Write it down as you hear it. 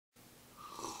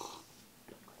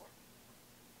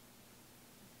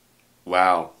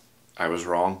Wow, I was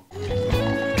wrong.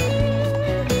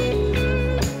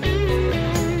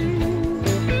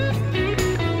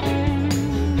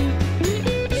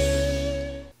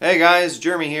 Hey guys,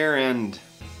 Jeremy here, and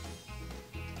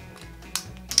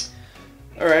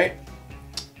alright,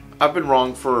 I've been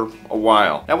wrong for a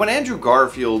while. Now, when Andrew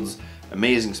Garfield's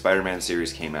Amazing Spider-Man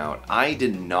series came out, I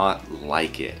did not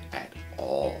like it at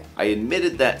all. I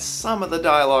admitted that some of the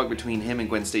dialogue between him and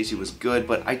Gwen Stacy was good,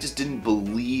 but I just didn't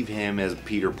believe him as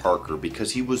Peter Parker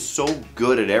because he was so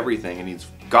good at everything, and he's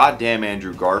goddamn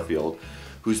Andrew Garfield,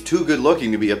 who's too good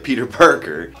looking to be a Peter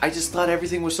Parker. I just thought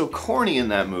everything was so corny in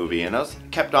that movie, and I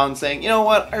kept on saying, you know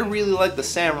what, I really like the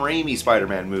Sam Raimi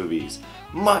Spider-Man movies.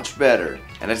 Much better.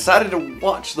 And I decided to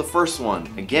watch the first one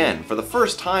again for the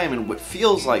first time in what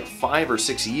feels like 5 or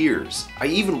 6 years. I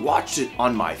even watched it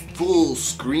on my full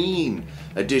screen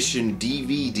edition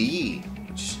DVD,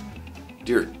 which,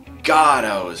 dear God,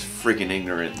 I was freaking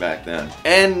ignorant back then.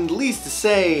 And least to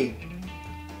say,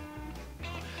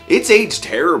 it's aged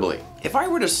terribly. If I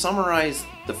were to summarize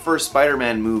the first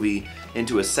Spider-Man movie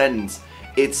into a sentence,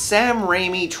 it's Sam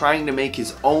Raimi trying to make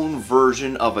his own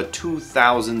version of a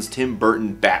 2000s Tim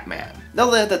Burton Batman.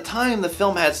 Now, at the time, the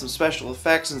film had some special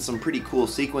effects and some pretty cool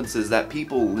sequences that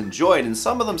people enjoyed, and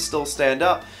some of them still stand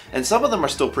up, and some of them are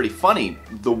still pretty funny.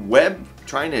 The web,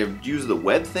 trying to use the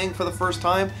web thing for the first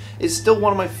time, is still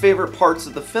one of my favorite parts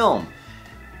of the film.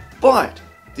 But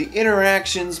the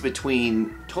interactions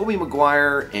between Tobey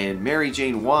Maguire and Mary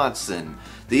Jane Watson,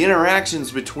 the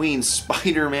interactions between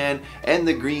Spider-Man and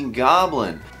the Green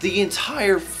Goblin, the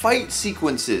entire fight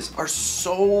sequences are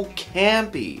so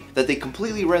campy that they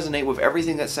completely resonate with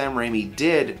everything that Sam Raimi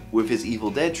did with his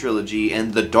Evil Dead trilogy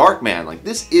and the Darkman. Like,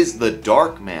 this is the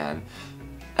Darkman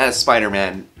as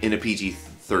Spider-Man in a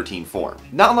PG-13 form.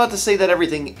 Now, not to say that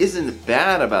everything isn't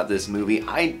bad about this movie.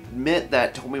 I admit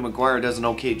that Tobey Maguire does an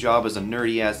okay job as a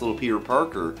nerdy-ass little Peter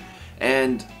Parker,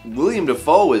 and William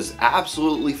Dafoe is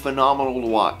absolutely phenomenal to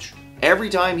watch.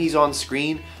 Every time he's on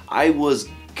screen, I was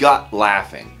gut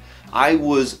laughing. I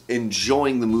was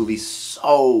enjoying the movie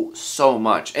so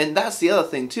much. And that's the other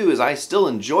thing too, is I still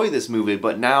enjoy this movie,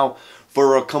 but now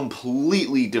for a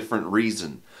completely different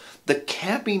reason. The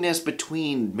campiness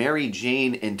between Mary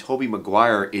Jane and Tobey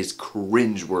Maguire is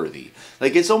cringeworthy.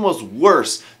 Like, it's almost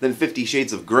worse than 50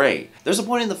 Shades of Grey. There's a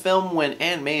point in the film when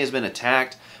Aunt May has been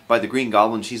attacked by the Green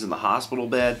Goblin. She's in the hospital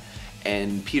bed,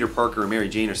 and Peter Parker and Mary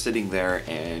Jane are sitting there,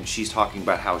 and she's talking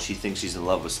about how she thinks she's in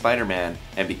love with Spider-Man.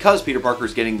 And because Peter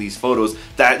Parker's getting these photos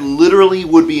that literally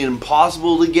would be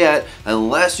impossible to get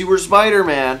unless you were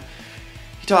Spider-Man,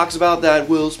 he talks about that,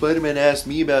 well, Spider-Man asked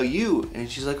me about you.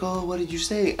 And she's like, oh, what did you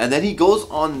say? And then he goes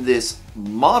on this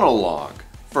monologue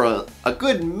for a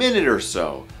good minute or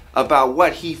so about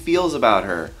what he feels about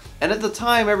her. And at the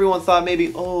time, everyone thought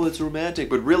maybe, oh, it's romantic,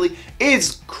 but really,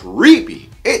 it's creepy.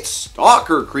 It's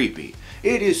stalker creepy.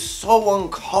 It is so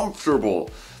uncomfortable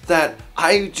that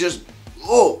I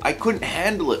couldn't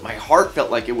handle it. My heart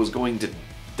felt like it was going to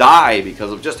die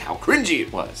because of just how cringy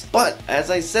it was. But, as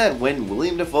I said, when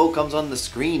William Dafoe comes on the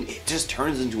screen, it just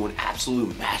turns into an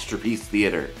absolute masterpiece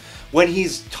theater. When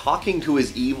he's talking to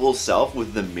his evil self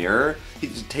with the mirror, he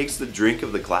just takes the drink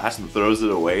of the glass and throws it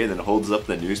away and then holds up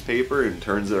the newspaper and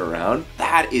turns it around.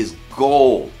 That is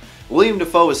gold. William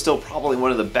Dafoe is still probably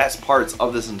one of the best parts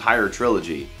of this entire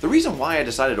trilogy. The reason why I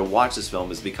decided to watch this film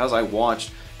is because I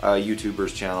watched a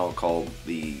YouTuber's channel called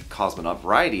the Cosmonaut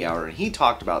Variety Hour, and he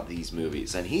talked about these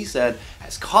movies, and he said,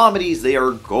 as comedies, they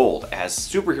are gold. As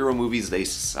superhero movies, they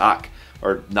suck,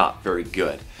 or not very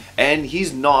good. And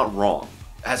he's not wrong.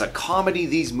 As a comedy,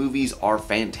 these movies are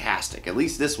fantastic. At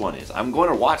least this one is. I'm going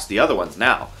to watch the other ones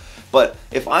now. But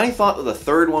if I thought that the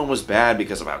third one was bad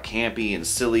because of how campy and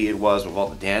silly it was with all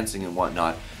the dancing and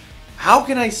whatnot, how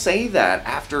can I say that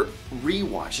after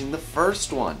rewatching the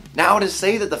first one? Now, to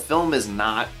say that the film has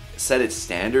not set its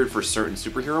standard for certain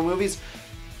superhero movies,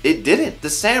 it didn't. The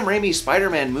Sam Raimi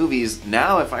Spider-Man movies,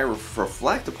 now if I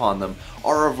reflect upon them,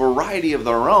 are a variety of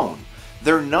their own.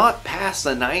 They're not past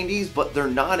the 90s, but they're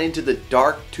not into the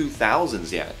dark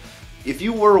 2000s yet. If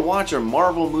you were to watch a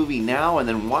Marvel movie now and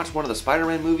then watch one of the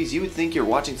Spider-Man movies, you would think you're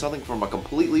watching something from a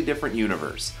completely different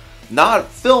universe. Not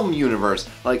film universe,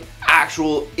 like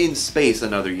actual in space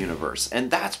another universe. And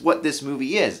that's what this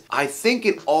movie is. I think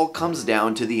it all comes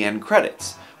down to the end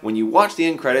credits. When you watch the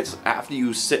end credits, after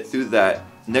you sit through that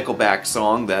Nickelback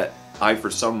song that I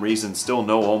for some reason still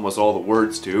know almost all the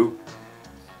words to.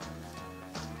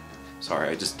 Sorry,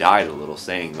 I just died a little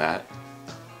saying that.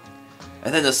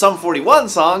 And then the Sum 41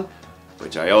 song,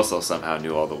 which I also somehow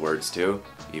knew all the words to,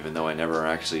 even though I never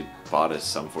actually bought a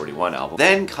Sum 41 album.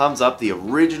 Then comes up the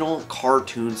original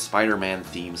cartoon Spider-Man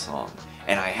theme song.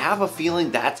 And I have a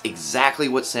feeling that's exactly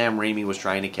what Sam Raimi was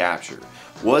trying to capture,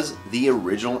 was the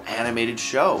original animated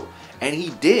show. And he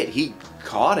did. He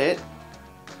caught it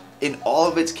in all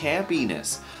of its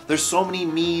campiness. There's so many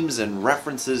memes and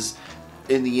references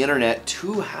in the internet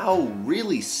to how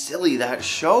really silly that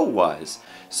show was.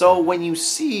 So when you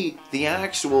see the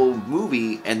actual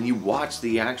movie and you watch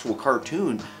the actual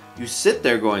cartoon, you sit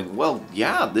there going, well,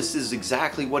 yeah, this is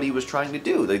exactly what he was trying to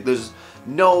do. Like, there's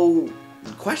no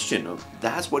question of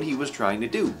that's what he was trying to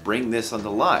do, bring this onto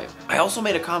life. I also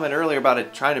made a comment earlier about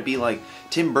it trying to be like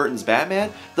Tim Burton's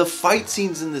Batman. The fight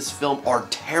scenes in this film are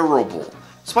terrible.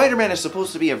 Spider-Man is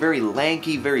supposed to be a very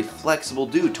lanky, very flexible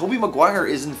dude. Tobey Maguire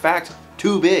is in fact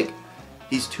too big.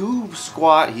 He's too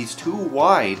squat, he's too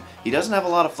wide, he doesn't have a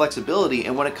lot of flexibility,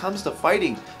 and when it comes to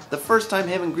fighting, the first time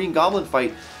him and Green Goblin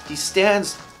fight, he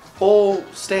stands full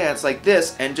stance like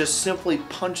this and just simply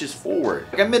punches forward.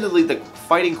 Like, admittedly, the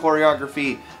fighting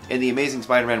choreography in The Amazing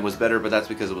Spider-Man was better, but that's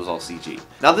because it was all CG.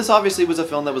 Now, this obviously was a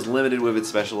film that was limited with its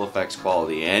special effects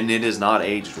quality, and it has not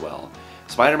aged well.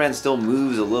 Spider-Man still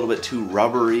moves a little bit too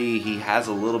rubbery, he has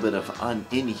a little bit of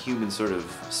inhuman sort of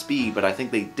speed, but I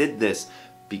think they did this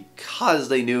because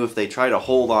they knew if they tried to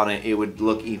hold on it, it would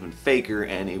look even faker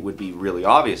and it would be really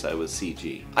obvious that it was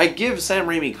CG. I give Sam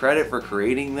Raimi credit for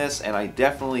creating this, and I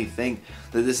definitely think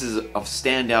that this is a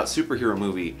standout superhero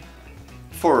movie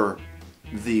for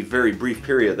the very brief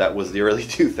period that was the early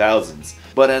 2000s.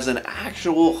 But as an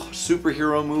actual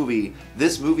superhero movie,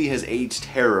 this movie has aged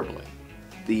terribly.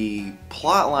 The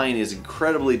plotline is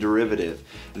incredibly derivative.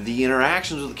 The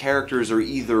interactions with the characters are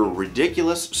either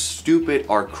ridiculous, stupid,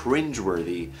 or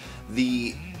cringeworthy.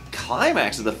 The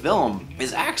climax of the film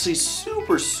is actually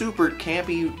super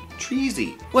campy,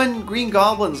 cheesy. When Green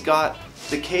Goblin's got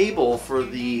the cable for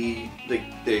the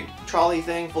trolley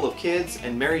thing full of kids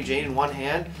and Mary Jane in one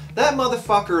hand, that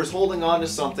motherfucker is holding on to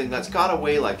something that's gotta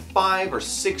weigh like 5 or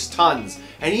 6 tons,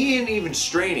 and he ain't even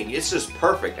straining. It's just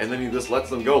perfect, and then he just lets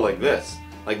them go like this.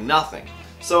 Like nothing.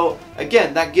 So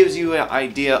again, that gives you an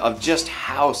idea of just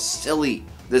how silly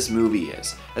this movie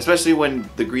is. Especially when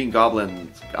the Green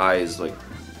Goblin eyes, like,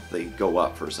 they go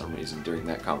up for some reason during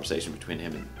that conversation between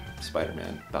him and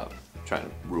Spider-Man about trying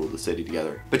to rule the city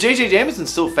together. But J.J.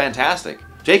 Jameson's still fantastic.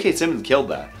 J.K. Simmons killed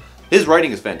that. His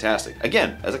writing is fantastic.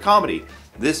 Again, as a comedy,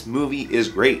 this movie is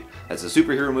great. As a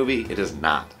superhero movie, it is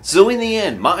not. So in the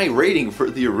end, my rating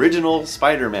for the original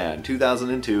Spider-Man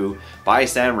 2002 by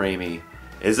Sam Raimi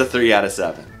is a 3 out of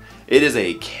 7. It is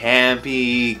a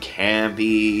campy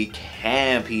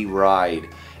ride.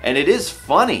 And it is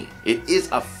funny. It is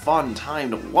a fun time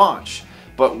to watch.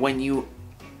 But when you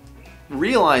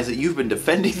realize that you've been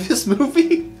defending this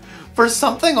movie for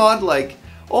something odd like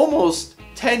almost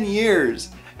 10 years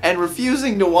and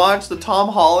refusing to watch the Tom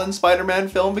Holland Spider-Man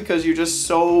film because you're just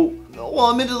so...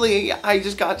 Well, admittedly, I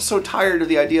just got so tired of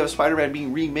the idea of Spider-Man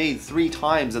being remade 3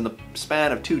 times in the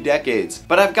span of 2 decades.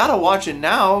 But I've got to watch it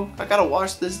now. I've got to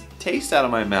wash this taste out of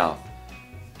my mouth.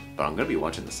 But I'm going to be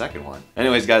watching the second one.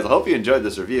 Anyways, guys, I hope you enjoyed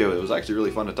this review. It was actually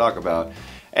really fun to talk about.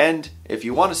 And if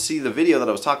you want to see the video that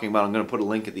I was talking about, I'm going to put a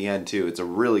link at the end too. It's a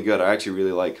really good, I actually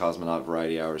really like Cosmonaut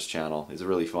Variety Hours channel. It's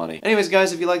really funny. Anyways,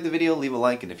 guys, if you liked the video, leave a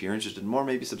like. And if you're interested in more,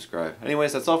 maybe subscribe.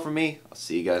 Anyways, that's all from me. I'll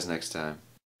see you guys next time.